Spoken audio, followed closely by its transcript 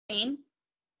screen.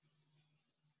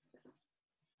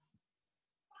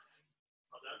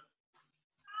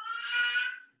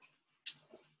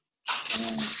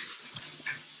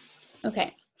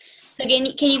 Okay. So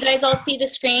again, can you guys all see the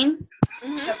screen?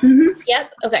 Mm-hmm. Mm-hmm.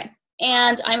 Yep. Okay.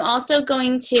 And I'm also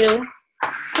going to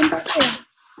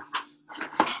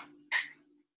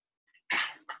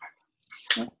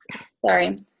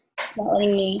sorry, it's not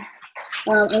letting me.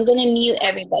 I'm going to mute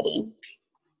everybody.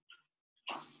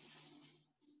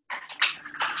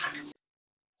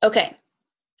 Okay.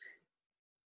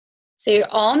 So you're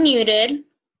all muted,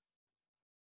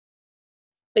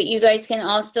 but you guys can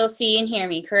all still see and hear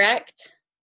me, correct?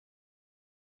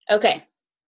 Okay.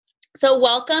 So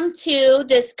welcome to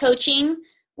this coaching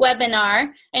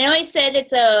webinar. I know I said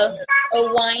it's a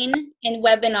wine and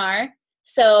webinar.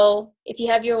 So if you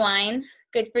have your wine,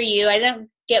 good for you. I didn't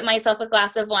get myself a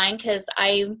glass of wine because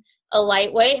I'm a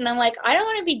lightweight, and I'm like, I don't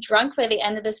want to be drunk by the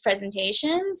end of this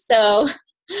presentation. So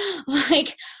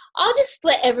like, I'll just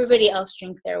let everybody else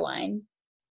drink their wine.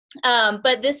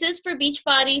 But this is for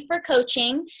Beachbody for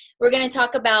coaching. We're going to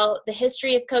talk about the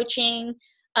history of coaching,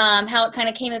 how it kind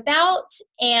of came about,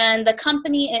 and the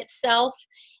company itself,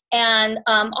 and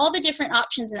all the different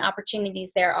options and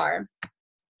opportunities there are.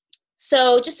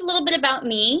 So just a little bit about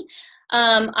me.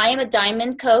 I am a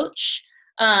diamond coach.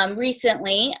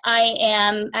 Recently,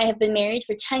 I have been married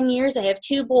for 10 years. I have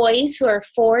 2 boys who are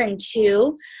 4 and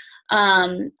 2.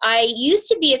 I used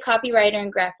to be a copywriter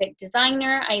and graphic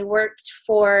designer. I worked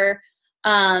for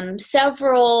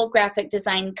several graphic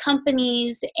design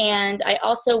companies, and I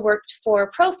also worked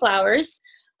for ProFlowers.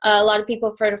 A lot of people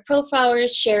have heard of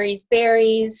ProFlowers, Sherry's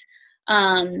Berries,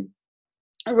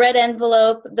 Red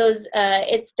Envelope. Those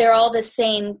they're all the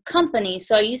same company.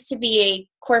 So I used to be a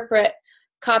corporate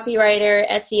copywriter,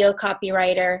 SEO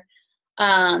copywriter,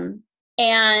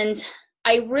 and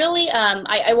I really,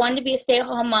 I wanted to be a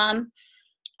stay-at-home mom.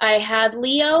 I had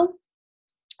Leo,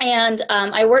 and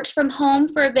I worked from home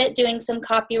for a bit doing some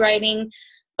copywriting,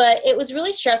 but it was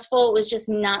really stressful. It was just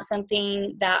not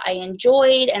something that I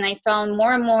enjoyed, and I found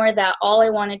more and more that all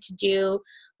I wanted to do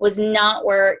was not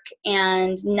work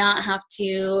and not have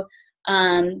to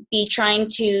be trying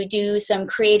to do some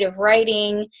creative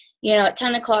writing, at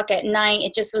 10 o'clock at night.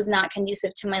 It just was not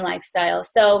conducive to my lifestyle.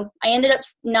 So I ended up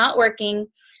not working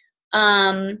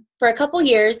for a couple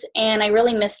years, and I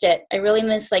really missed it. I really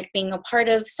missed being a part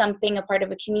of something, a part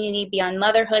of a community beyond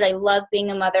motherhood. I love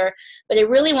being a mother, but I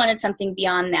really wanted something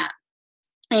beyond that.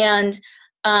 And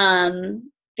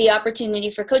the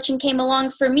opportunity for coaching came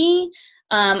along for me.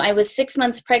 I was 6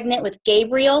 months pregnant with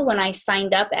Gabriel when I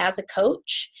signed up as a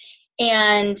coach,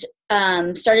 and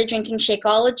started drinking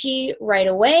Shakeology right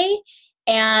away.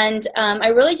 And I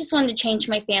really just wanted to change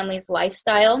my family's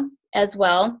lifestyle as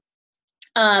well.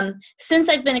 Since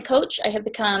I've been a coach, I have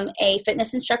become a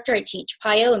fitness instructor. I teach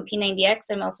PIO and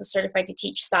P90X. I'm also certified to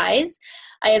teach size.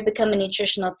 I have become a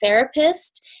nutritional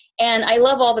therapist, and I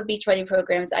love all the Beachbody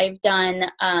programs. I've done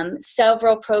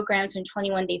several programs from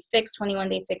 21 Day Fix, 21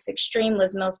 Day Fix Extreme,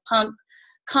 Liz Mills Pump,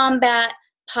 Combat,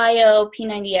 PIO,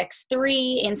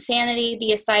 P90X3, Insanity,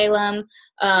 The Asylum,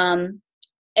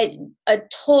 a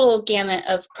total gamut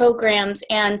of programs.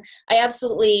 And I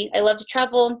love to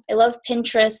travel. I love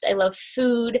Pinterest. I love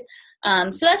food.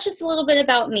 So that's just a little bit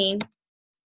about me.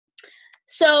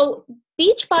 So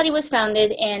Beachbody was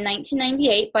founded in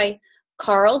 1998 by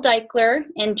Carl Deichler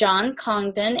and John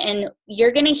Congdon. And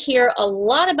you're going to hear a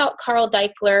lot about Carl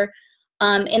Deichler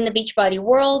in the Beachbody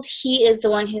world. He is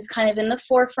the one who's kind of in the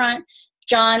forefront.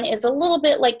 John is a little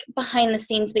bit behind the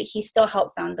scenes, but he still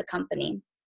helped found the company.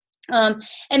 And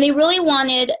they really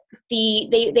wanted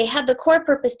they had the core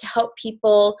purpose to help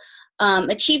people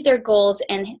achieve their goals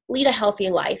and lead a healthy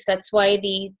life. That's why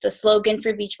the slogan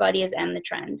for Beachbody is "End the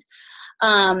Trend."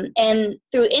 And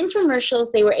through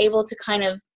infomercials, they were able to kind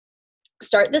of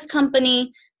start this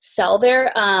company, sell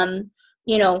their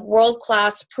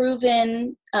world-class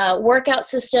proven workout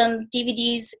systems,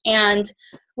 DVDs, and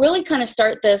really kind of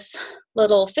start this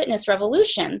little fitness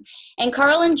revolution. And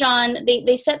Carl and John,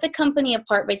 they set the company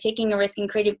apart by taking a risk and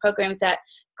creating programs that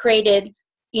created,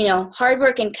 hard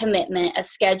work and commitment, a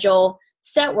schedule,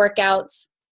 set workouts.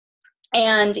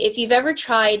 And if you've ever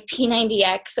tried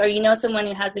P90X, or you know someone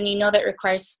who has, and you know that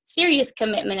requires serious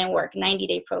commitment and work,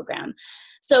 90-day program.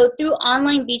 So through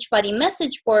online Beachbody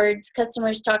message boards,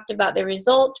 customers talked about their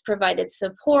results, provided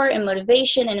support and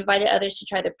motivation, and invited others to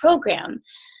try the program.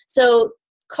 So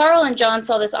Carl and John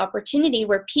saw this opportunity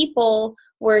where people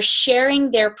were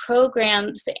sharing their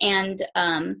programs and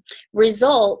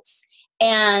results,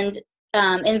 and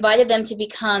invited them to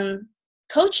become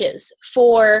coaches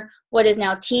for what is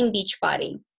now Team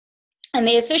Beachbody. And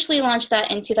they officially launched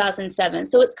that in 2007.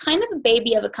 So it's kind of a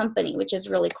baby of a company, which is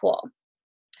really cool.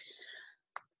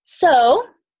 So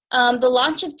the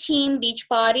launch of Team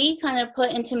Beachbody kind of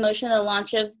put into motion the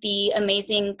launch of the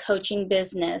amazing coaching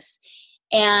business.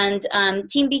 And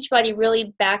Team Beachbody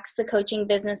really backs the coaching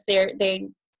business.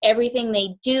 Everything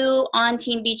they do on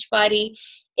Team Beachbody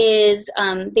is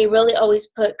they really always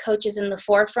put coaches in the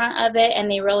forefront of it, and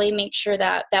they really make sure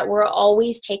that we're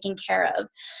always taken care of.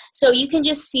 So you can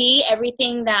just see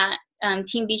everything that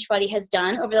Team Beachbody has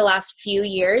done over the last few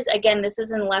years. Again, this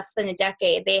is in less than a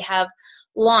decade. They have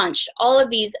launched all of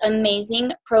these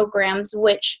amazing programs,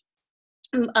 which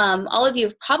all of you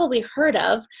have probably heard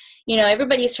of. You know,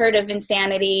 everybody's heard of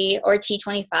Insanity or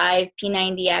T25,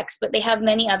 P90X, but they have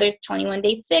many others, 21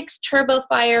 Day Fix, Turbo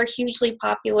Fire, hugely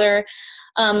popular,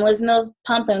 Liz Mills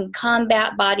Pump and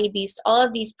Combat Body Beast, all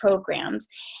of these programs.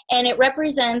 And it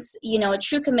represents, you know, a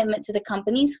true commitment to the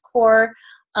company's core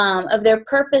of their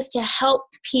purpose to help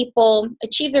people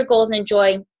achieve their goals and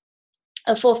enjoy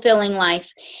a fulfilling life.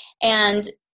 And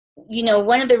you know,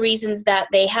 one of the reasons that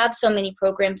they have so many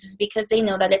programs is because they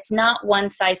know that it's not one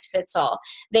size fits all.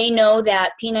 They know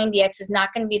that P90X is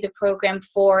not going to be the program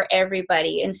for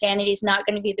everybody. Insanity is not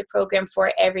going to be the program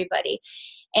for everybody.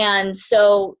 And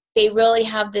so they really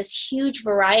have this huge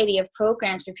variety of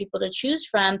programs for people to choose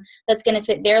from that's going to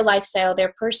fit their lifestyle,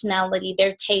 their personality,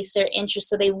 their taste, their interests.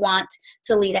 So they want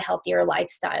to lead a healthier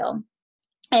lifestyle.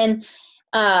 And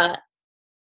I'm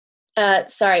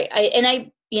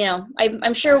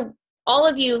sure all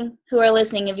of you who are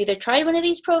listening have either tried one of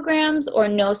these programs or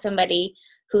know somebody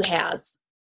who has.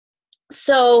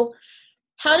 So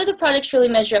how do the products really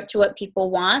measure up to what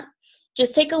people want?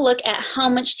 Just take a look at how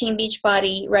much Team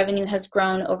Beachbody revenue has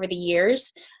grown over the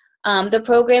years. The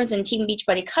programs and Team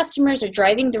Beachbody customers are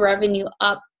driving the revenue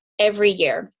up every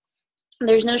year.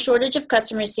 There's no shortage of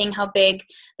customers seeing how big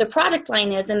the product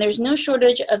line is, and there's no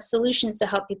shortage of solutions to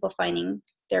help people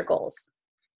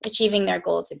achieving their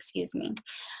goals,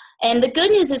 And the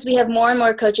good news is we have more and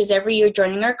more coaches every year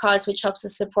joining our cause, which helps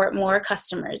us support more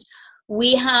customers.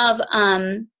 We have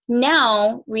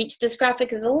now reached, this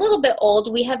graphic is a little bit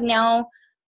old, we have now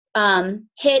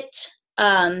hit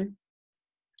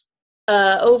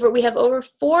over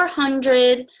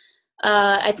 400,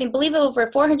 believe over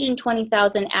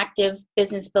 420,000 active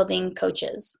business building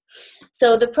coaches.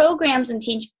 So the programs and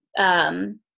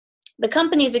the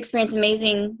companies experience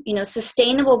amazing,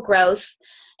 sustainable growth.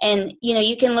 And,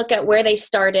 you can look at where they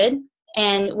started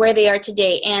and where they are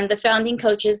today. And the founding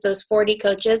coaches, those 40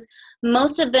 coaches,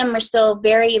 most of them are still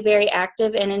very, very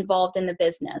active and involved in the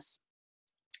business.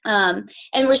 And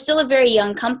we're still a very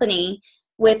young company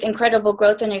with incredible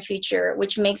growth in our future,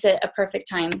 which makes it a perfect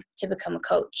time to become a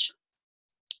coach.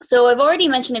 So I've already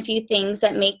mentioned a few things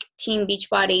that make Team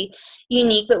Beachbody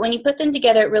unique, but when you put them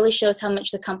together, it really shows how much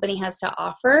the company has to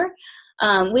offer.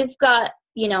 We've got,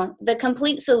 the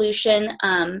complete solution.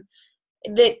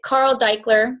 The Carl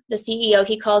Deichler, the CEO,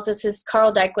 he calls this his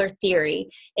Carl Deichler theory.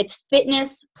 It's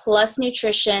fitness plus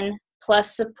nutrition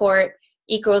plus support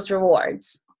equals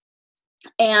rewards.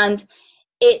 And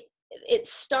it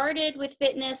started with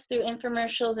fitness through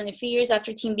infomercials, and a few years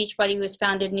after Team Beachbody was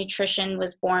founded, nutrition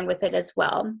was born with it as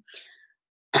well.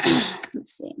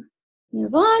 Let's see.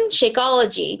 Move on.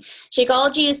 Shakeology.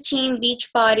 Shakeology is Team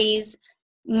Beachbody's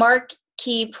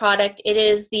marquee product. It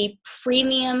is the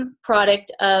premium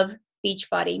product of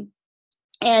Beachbody,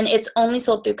 and it's only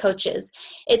sold through coaches.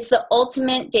 It's the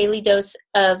ultimate daily dose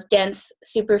of dense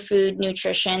superfood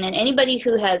nutrition, and anybody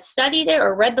who has studied it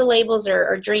or read the labels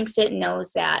or drinks it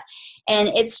knows that. And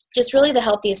it's just really the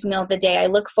healthiest meal of the day. I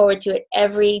look forward to it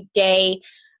every day,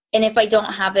 and if I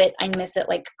don't have it, I miss it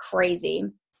like crazy.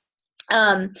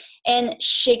 And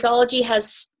Shakeology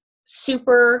has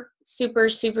super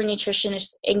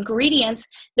nutritious ingredients.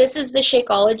 This is the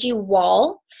Shakeology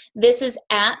wall. This is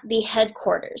at the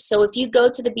headquarters. So if you go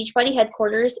to the Beachbody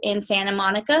headquarters in Santa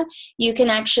Monica, you can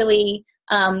actually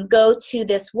go to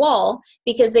this wall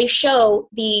because they show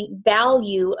the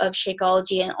value of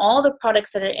Shakeology and all the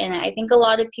products that are in it. I think a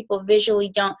lot of people visually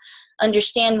don't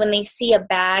understand when they see a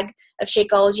bag of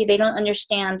Shakeology, they don't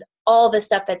understand all the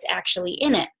stuff that's actually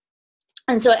in it.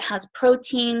 And so it has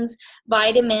proteins,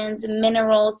 vitamins,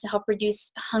 minerals to help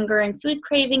reduce hunger and food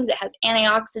cravings. It has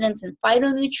antioxidants and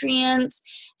phytonutrients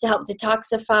to help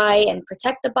detoxify and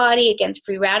protect the body against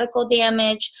free radical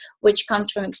damage, which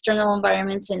comes from external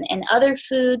environments and other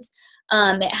foods.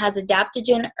 It has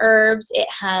adaptogen herbs. It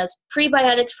has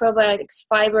prebiotics, probiotics,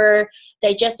 fiber,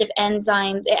 digestive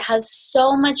enzymes. It has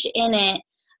so much in it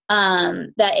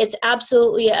that it's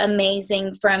absolutely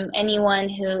amazing from anyone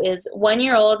who is 1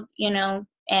 year old,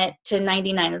 to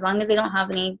 99, as long as they don't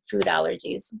have any food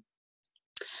allergies.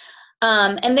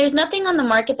 And there's nothing on the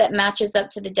market that matches up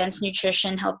to the dense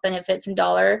nutrition, health benefits, and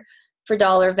dollar for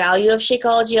dollar value of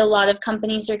Shakeology. A lot of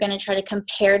companies are going to try to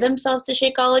compare themselves to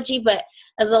Shakeology, but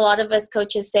as a lot of us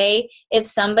coaches say, if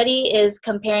somebody is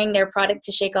comparing their product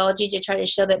to Shakeology to try to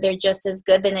show that they're just as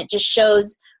good, then it just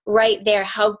shows right there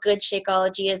how good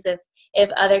Shakeology is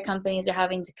if other companies are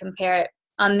having to compare it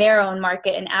on their own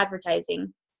market and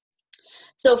advertising.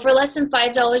 So for less than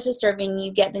 $5 a serving,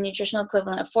 you get the nutritional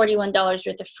equivalent of $41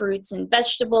 worth of fruits and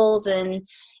vegetables and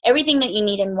everything that you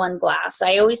need in one glass.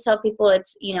 I always tell people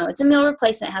it's a meal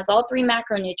replacement. It has all 3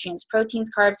 macronutrients: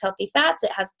 proteins, carbs, healthy fats.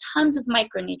 It has tons of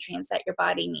micronutrients that your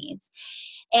body needs.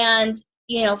 And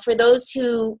for those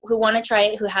who want to try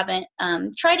it, who haven't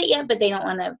tried it yet, but they don't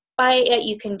want to buy it yet,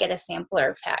 you can get a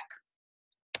sampler pack.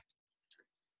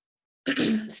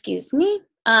 Excuse me.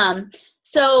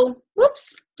 So,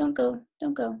 whoops, don't go.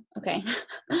 Okay.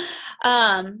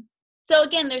 So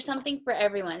again, there's something for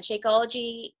everyone.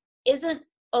 Shakeology isn't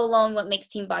alone what makes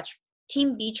Team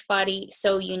Beachbody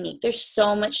so unique. There's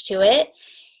so much to it.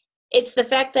 It's the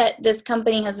fact that this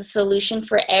company has a solution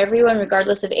for everyone,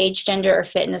 regardless of age, gender, or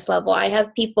fitness level. I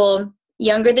have people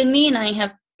younger than me, and I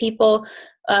have people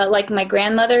like my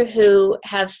grandmother who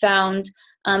have found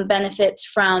benefits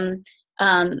from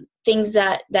things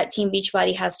that Team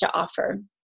Beachbody has to offer.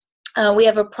 We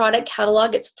have a product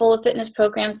catalog. It's full of fitness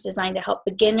programs designed to help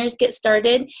beginners get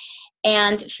started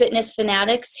and fitness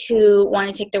fanatics who want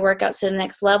to take their workouts to the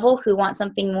next level, who want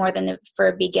something more than for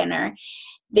a beginner.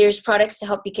 There's products to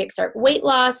help you kickstart weight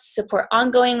loss, support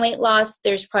ongoing weight loss.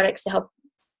 There's products to help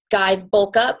guys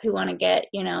bulk up who want to get,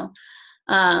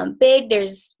 big.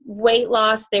 There's weight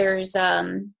loss. There's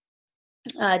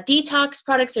detox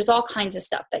products. There's all kinds of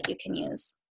stuff that you can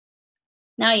use.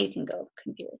 Now you can go,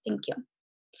 computer. Thank you.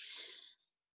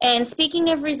 And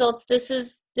speaking of results, this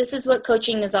is what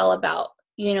coaching is all about.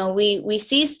 We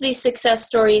see these success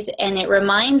stories, and it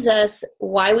reminds us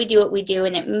why we do what we do.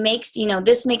 And it makes,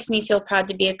 this makes me feel proud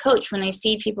to be a coach when I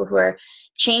see people who are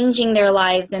changing their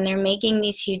lives and they're making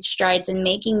these huge strides and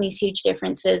making these huge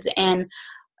differences. And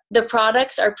the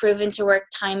products are proven to work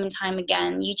time and time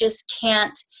again. You just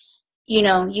can't,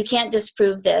 you can't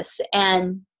disprove this.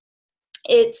 And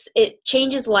it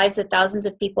changes lives of thousands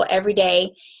of people every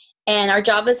day. And our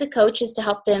job as a coach is to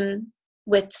help them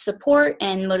with support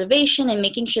and motivation and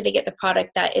making sure they get the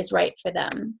product that is right for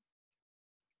them.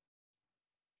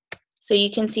 So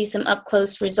you can see some up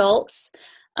close results.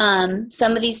 Some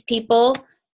of these people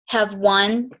have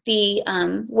won the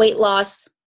weight loss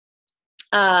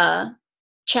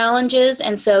challenges,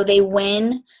 and so they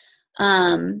win.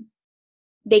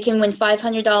 They can win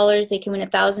 $500. They can win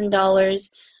 $1,000.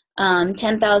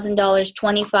 $10,000,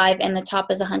 $25,000, and the top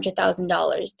is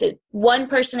 $100,000. The one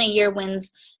person a year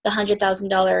wins the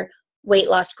 $100,000 weight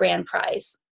loss grand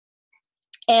prize.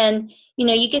 And,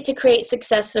 you get to create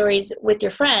success stories with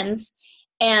your friends,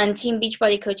 and Team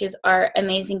Beachbody coaches are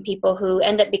amazing people who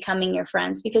end up becoming your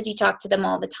friends because you talk to them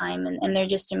all the time, and they're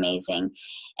just amazing.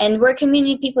 And we're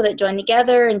community people that join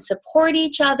together and support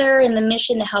each other in the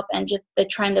mission to help end the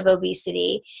trend of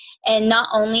obesity. And not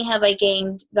only have I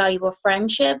gained valuable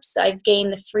friendships, I've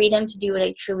gained the freedom to do what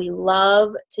I truly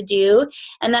love to do,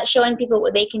 and that's showing people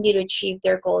what they can do to achieve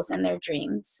their goals and their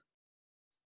dreams.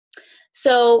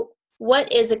 So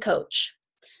what is a coach?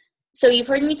 So you've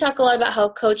heard me talk a lot about how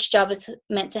a coach job is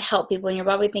meant to help people, and you're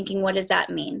probably thinking, what does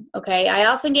that mean? Okay, I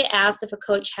often get asked if a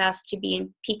coach has to be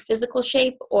in peak physical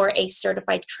shape or a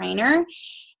certified trainer,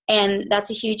 and that's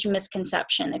a huge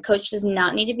misconception. A coach does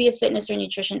not need to be a fitness or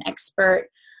nutrition expert.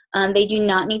 They do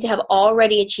not need to have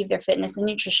already achieved their fitness and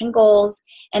nutrition goals,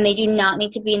 and they do not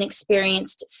need to be an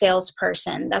experienced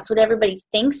salesperson. That's what everybody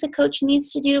thinks a coach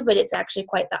needs to do, but it's actually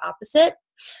quite the opposite.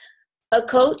 A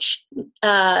coach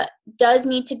does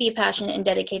need to be passionate and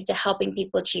dedicated to helping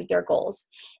people achieve their goals.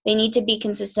 They need to be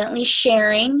consistently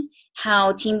sharing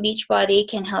how Team Beachbody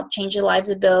can help change the lives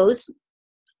of those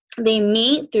they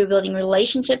meet through building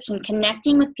relationships and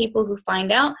connecting with people who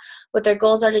find out what their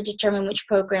goals are to determine which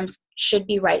programs should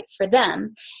be right for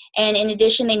them. And in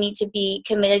addition, they need to be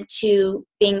committed to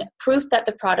being proof that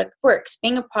the product works,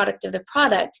 being a product of the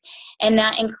product. And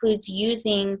that includes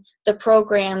using the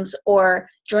programs or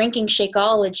drinking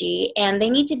Shakeology. And they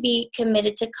need to be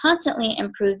committed to constantly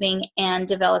improving and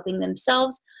developing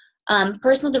themselves.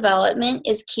 Personal development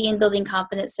is key in building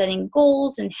confidence, setting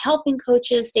goals, and helping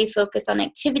coaches stay focused on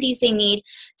activities they need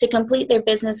to complete their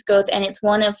business growth. And it's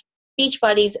one of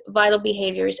Beachbody's vital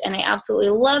behaviors. And I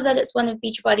absolutely love that it's one of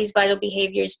Beachbody's vital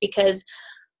behaviors, because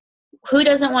who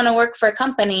doesn't want to work for a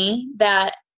company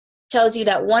that tells you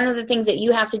that one of the things that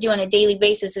you have to do on a daily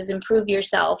basis is improve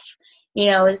yourself,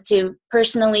 is to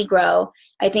personally grow.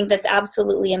 I think that's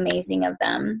absolutely amazing of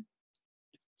them.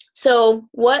 So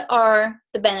what are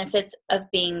the benefits of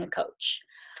being a coach?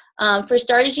 For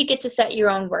starters, you get to set your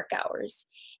own work hours.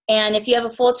 And if you have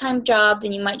a full-time job,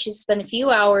 then you might choose to spend a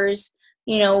few hours,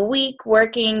 a week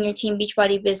working your Team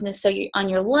Beachbody business, so you're on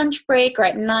your lunch break or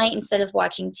at night instead of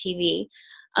watching TV.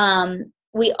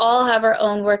 We all have our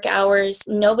own work hours.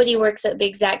 Nobody works at the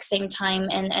exact same time,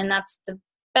 and that's the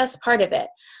best part of it.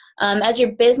 As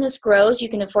your business grows, you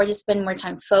can afford to spend more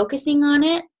time focusing on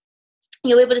it.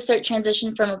 You'll be able to start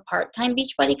transition from a part-time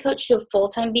Beachbody coach to a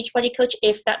full-time Beachbody coach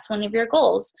if that's one of your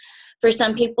goals. For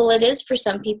some people it is, for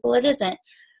some people it isn't.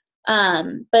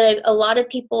 But a lot of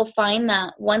people find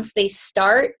that once they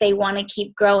start, they want to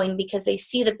keep growing because they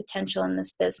see the potential in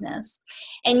this business.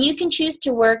 And you can choose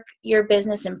to work your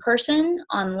business in person,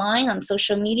 online, on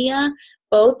social media,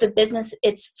 both. The business,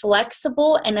 it's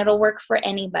flexible and it'll work for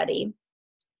anybody.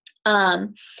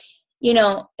 And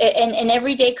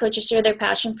everyday coaches share their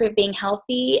passion for being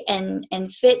healthy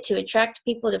and fit to attract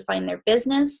people to find their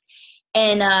business.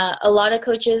 And a lot of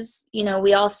coaches,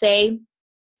 we all say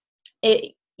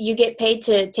you get paid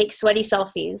to take sweaty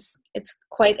selfies. It's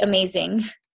quite amazing.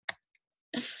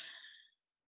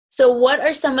 So what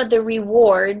are some of the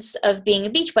rewards of being a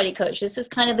Beachbody coach? This is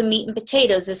kind of the meat and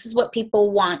potatoes. This is what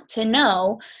people want to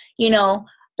know.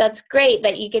 That's great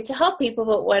that you get to help people,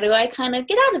 but what do I kind of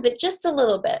get out of it? Just a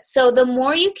little bit. So the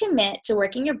more you commit to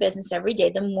working your business every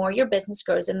day, the more your business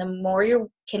grows and the more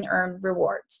you can earn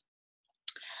rewards.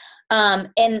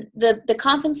 And the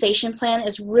compensation plan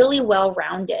is really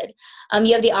well-rounded.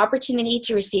 You have the opportunity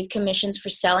to receive commissions for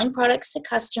selling products to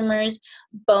customers,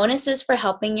 bonuses for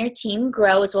helping your team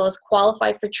grow, as well as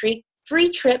qualify for free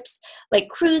trips like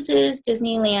cruises,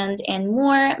 Disneyland, and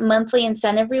more, monthly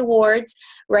incentive rewards,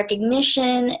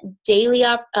 recognition, daily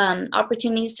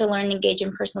opportunities to learn and engage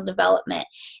in personal development.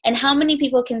 And how many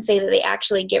people can say that they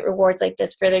actually get rewards like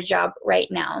this for their job right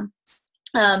now?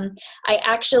 I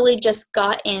actually just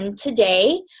got in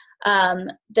today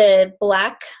the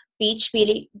black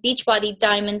Beachbody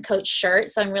Diamond Coach shirt,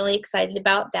 so I'm really excited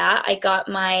about that. I got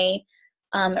my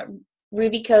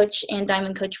Ruby Coach and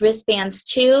Diamond Coach wristbands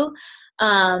too.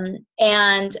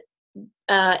 And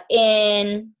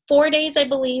in 4 days, I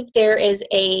believe, there is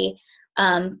a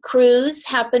cruise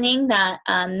happening that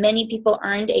many people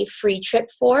earned a free trip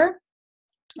for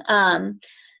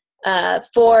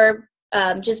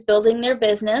just building their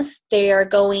business. They are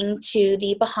going to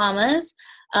the Bahamas,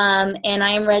 and I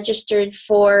am registered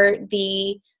for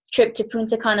the trip to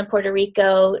Punta Cana, Puerto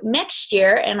Rico next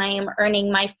year, and I am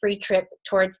earning my free trip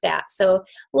towards that. So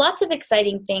lots of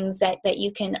exciting things that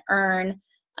you can earn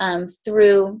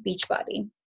through Beachbody.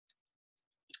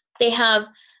 They have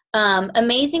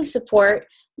amazing support,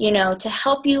 to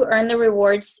help you earn the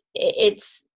rewards.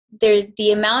 There's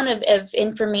the amount of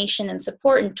information and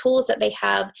support and tools that they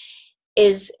have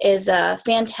is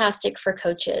fantastic for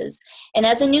coaches. And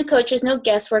as a new coach, there's no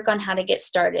guesswork on how to get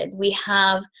started. We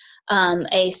have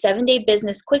a 7-day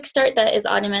business quick start that is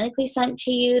automatically sent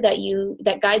to you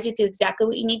that guides you through exactly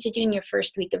what you need to do in your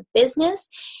first week of business.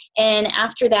 And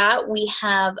after that, we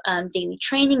have daily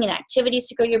training and activities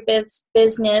to grow your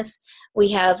business.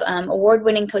 We have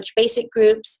award-winning Coach Basic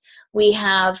groups. We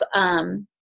have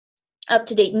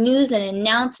up-to-date news and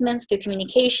announcements through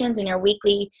communications and our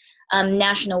weekly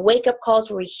national wake-up calls,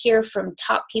 where we hear from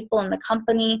top people in the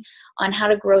company on how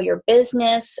to grow your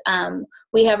business.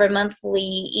 We have our monthly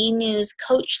e-news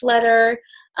coach letter.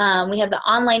 We have the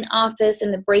online office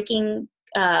and the breaking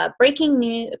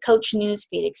new coach news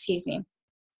feed, excuse me.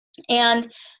 And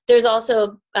there's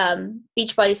also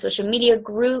Beachbody social media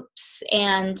groups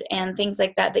and things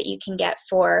like that you can get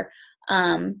for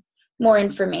more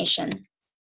information.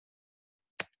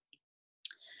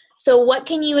 So what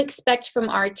can you expect from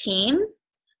our team?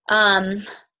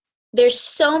 There's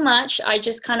so much. I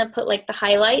just kind of put like the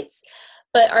highlights,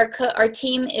 but our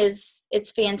team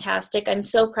it's fantastic. I'm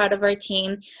so proud of our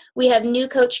team. We have new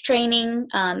coach training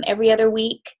every other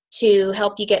week to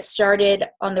help you get started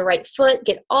on the right foot,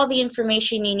 get all the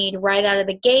information you need right out of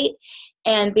the gate,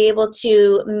 and be able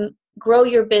to grow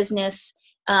your business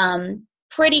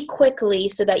pretty quickly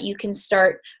so that you can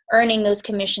start earning those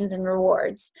commissions and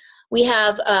rewards. We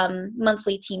have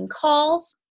monthly team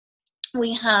calls.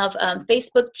 We have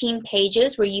Facebook team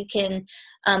pages where you can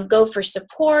go for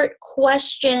support,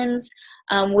 questions,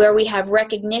 where we have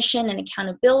recognition and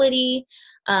accountability.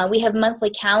 We have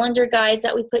monthly calendar guides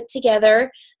that we put together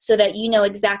so that you know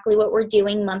exactly what we're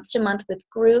doing month to month with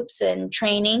groups and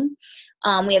training.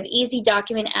 We have easy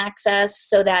document access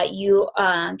so that you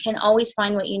can always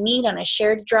find what you need on a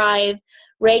shared drive,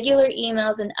 regular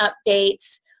emails and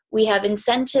updates. We have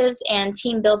incentives and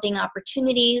team building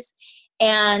opportunities.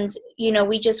 And,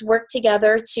 we just work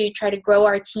together to try to grow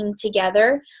our team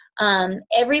together.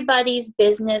 Everybody's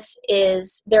business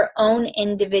is their own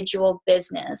individual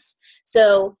business.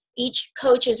 So each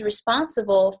coach is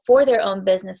responsible for their own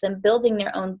business and building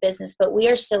their own business, but we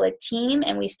are still a team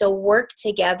and we still work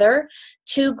together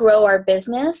to grow our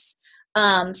business.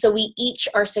 So we each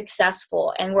are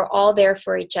successful and we're all there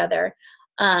for each other.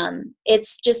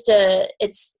 It's just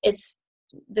it's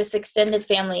this extended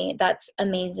family that's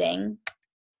amazing.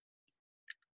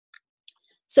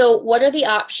 So what are the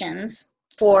options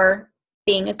for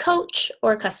being a coach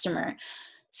or a customer?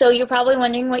 So you're probably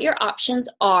wondering what your options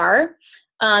are.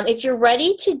 If you're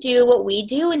ready to do what we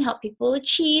do and help people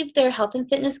achieve their health and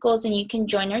fitness goals, then you can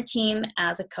join our team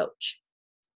as a coach.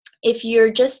 If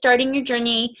you're just starting your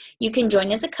journey, you can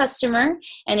join as a customer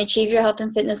and achieve your health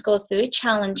and fitness goals through a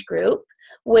challenge group,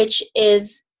 which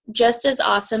is just as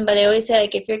awesome. But I always say,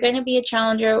 if you're going to be a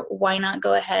challenger, why not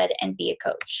go ahead and be a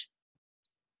coach?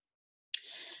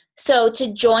 So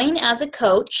to join as a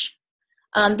coach,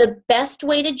 the best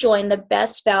way to join, the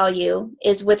best value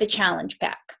is with a challenge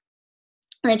pack.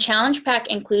 And the challenge pack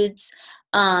includes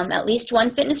at least one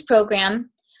fitness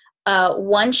program,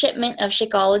 one shipment of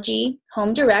Shakeology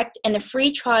Home Direct, and a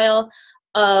free trial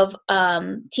of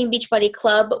Team Beachbody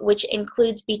Club, which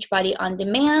includes Beachbody On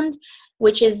Demand,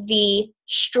 which is the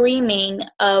streaming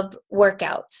of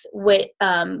workouts,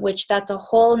 which that's a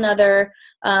whole nother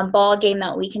ball game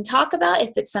that we can talk about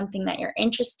if it's something that you're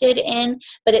interested in.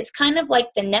 But it's kind of like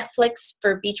the Netflix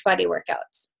for Beachbody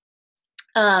workouts.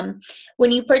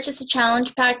 When you purchase a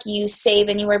challenge pack, you save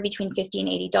anywhere between $50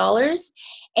 and $80,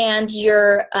 and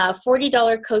your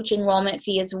 $40 coach enrollment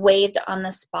fee is waived on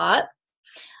the spot.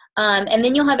 And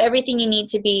then you'll have everything you need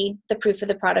to be the proof of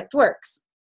the product works.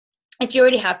 If you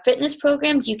already have fitness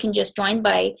programs, you can just join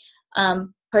by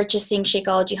purchasing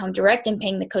Shakeology Home Direct and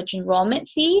paying the coach enrollment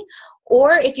fee.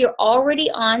 Or if you're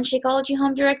already on Shakeology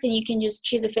Home Direct, then you can just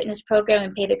choose a fitness program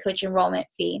and pay the coach enrollment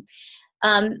fee.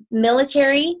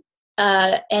 Military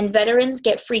and veterans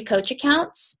get free coach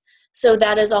accounts, so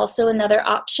that is also another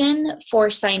option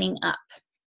for signing up.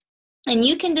 And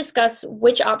you can discuss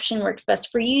which option works best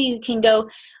for you. You can go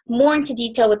more into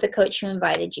detail with the coach who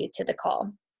invited you to the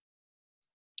call.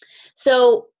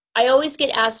 So I always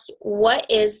get asked, what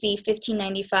is the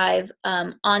 $15.95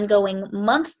 ongoing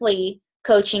monthly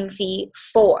coaching fee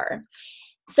for?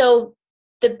 So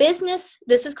this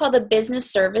is called the business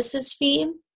services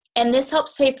fee. And this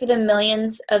helps pay for the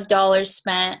millions of dollars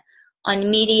spent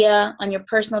on media, on your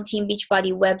personal Team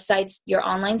Beachbody websites, your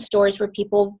online stores where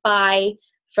people buy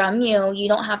from you. You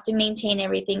don't have to maintain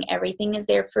everything. Everything is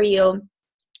there for you.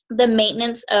 The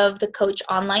maintenance of the coach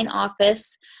online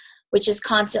office, which is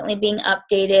constantly being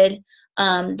updated.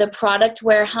 The product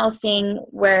warehousing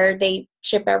where they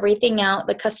ship everything out,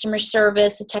 the customer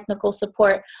service, the technical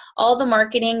support, all the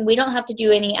marketing. We don't have to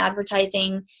do any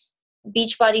advertising.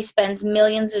 Beachbody spends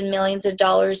millions and millions of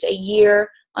dollars a year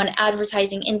on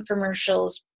advertising,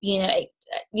 infomercials.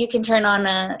 You can turn on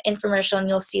an infomercial and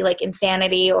you'll see like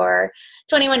Insanity or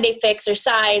 21 Day Fix or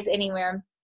Size anywhere.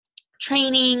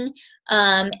 Training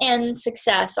and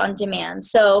success on demand.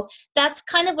 So that's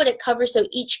kind of what it covers. So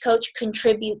each coach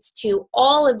contributes to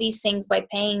all of these things by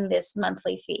paying this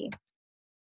monthly fee.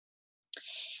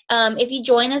 If you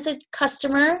join as a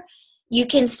customer, you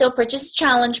can still purchase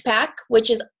Challenge Pack, which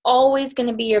is always going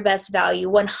to be your best value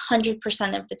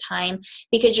 100% of the time,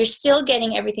 because you're still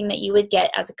getting everything that you would get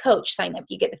as a coach sign up.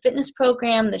 You get the fitness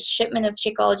program, the shipment of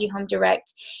Shakeology Home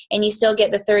Direct, and you still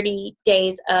get the 30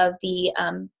 days of the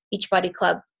Beachbody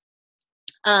Club.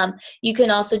 You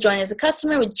can also join as a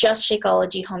customer with just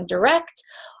Shakeology Home Direct,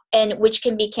 and which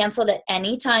can be canceled at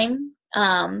any time.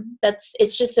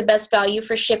 It's just the best value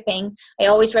for shipping. I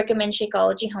always recommend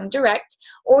Shakeology Home Direct,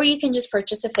 or you can just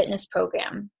purchase a fitness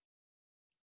program.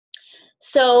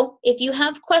 So if you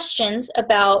have questions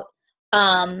about,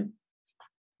 any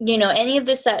of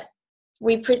this that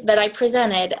I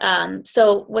presented,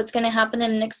 so what's going to happen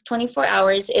in the next 24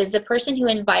 hours is the person who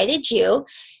invited you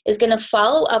is going to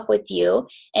follow up with you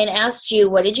and ask you,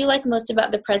 what did you like most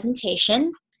about the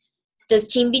presentation? Does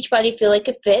Team Beachbody feel like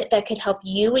a fit that could help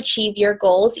you achieve your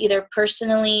goals, either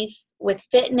personally, with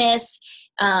fitness,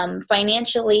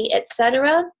 financially,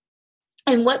 etc.?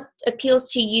 And what appeals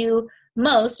to you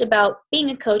most about being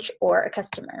a coach or a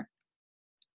customer?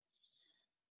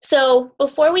 So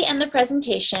before we end the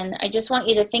presentation, I just want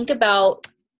you to think about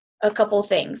a couple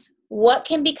things. What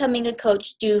can becoming a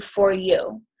coach do for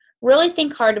you? Really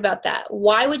think hard about that.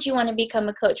 Why would you want to become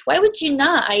a coach? Why would you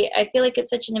not? I feel like it's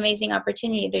such an amazing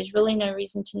opportunity. There's really no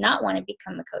reason to not want to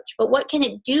become a coach. But what can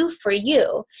it do for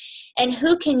you? And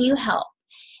who can you help?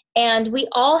 And we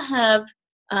all have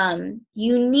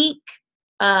unique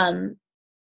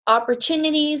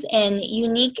opportunities and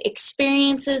unique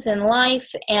experiences in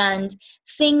life and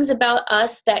things about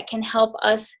us that can help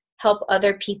us help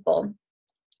other people.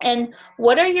 And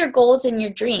what are your goals and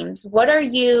your dreams? What are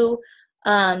you,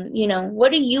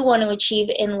 what do you want to achieve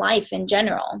in life in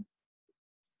general?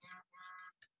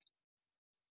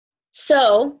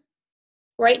 So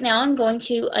right now I'm going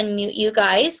to unmute you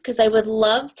guys because I would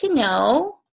love to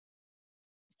know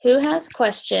who has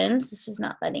questions. This is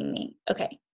not letting me.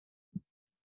 Okay.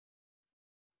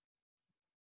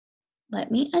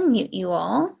 Let me unmute you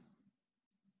all.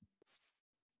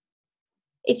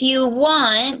 If you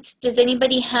want, does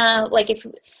anybody have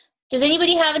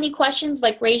any questions?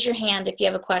 Like, raise your hand if you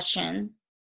have a question.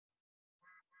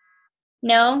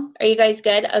 No? Are you guys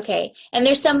good? Okay. And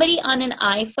there's somebody on an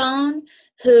iPhone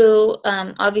who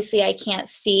obviously I can't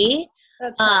see.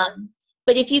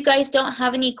 But if you guys don't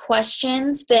have any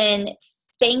questions, then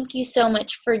thank you so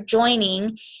much for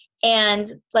joining. And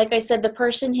like I said, the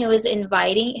person who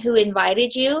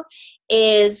invited you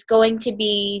is going to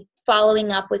be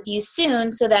following up with you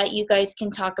soon so that you guys can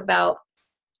talk about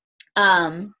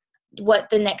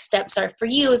what the next steps are for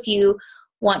you if you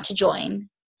want to join.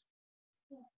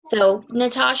 So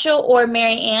Natasha or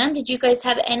Mary Ann, did you guys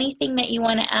have anything that you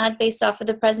want to add based off of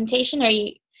the presentation? Or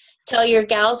you tell your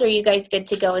gals, or are you guys good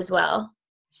to go as well?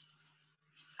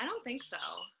 I don't think so.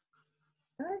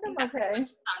 I think I'm okay.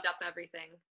 Summed up everything.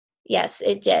 Yes,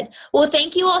 it did. Well,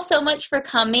 thank you all so much for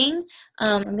coming.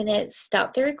 I'm going to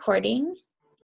stop the recording.